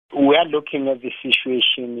We are looking at the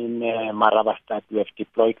situation in Marabastad. We have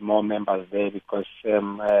deployed more members there because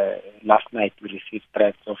last night we received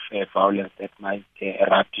threats of violence that might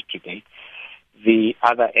erupt today. The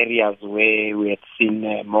other areas where we had seen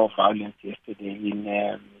more violence yesterday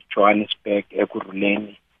in Johannesburg,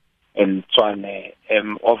 Ekurhuleni, and Tshwane,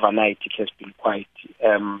 overnight it has been quiet,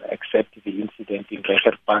 except the incident in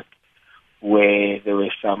Reiger Park, where there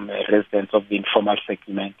were some residents of the informal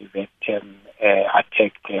settlement that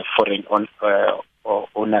attacked foreign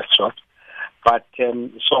owners' shops. But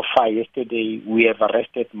so far yesterday, we have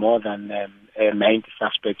arrested more than 90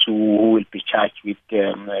 suspects who will be charged with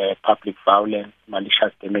public violence,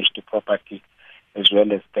 malicious damage to property, as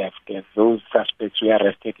well as theft. Those suspects were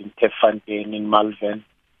arrested in Tefontein, in Malvern,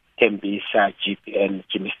 Tembisa, Jeep, and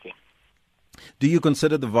Germiston. Do you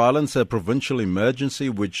consider the violence a provincial emergency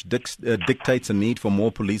which dictates a need for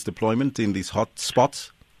more police deployment in these hot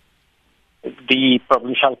spots? The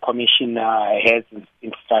Provincial Commissioner has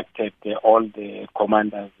instructed all the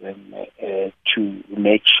commanders to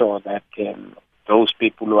make sure that those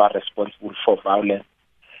people who are responsible for violence,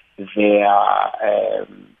 they are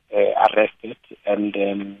arrested, and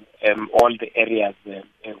all the areas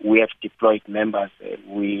we have deployed members.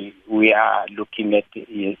 We are looking at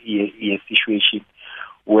a situation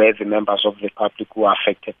where the members of the public who are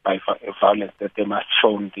affected by violence, that they must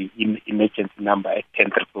phone the emergency number at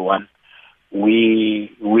 1011.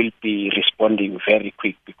 We will be responding very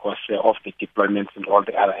quick because of the deployments in all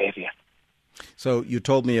the other areas. So you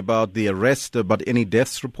told me about the arrest, but any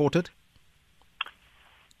deaths reported?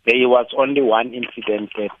 There was only one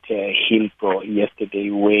incident at Hillbrow yesterday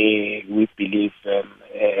where we believe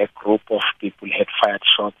a group of people had fired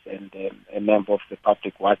shots and a member of the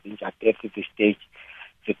public was injured. At this stage,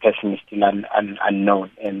 the person is still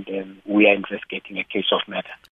unknown, and we are investigating a case of murder.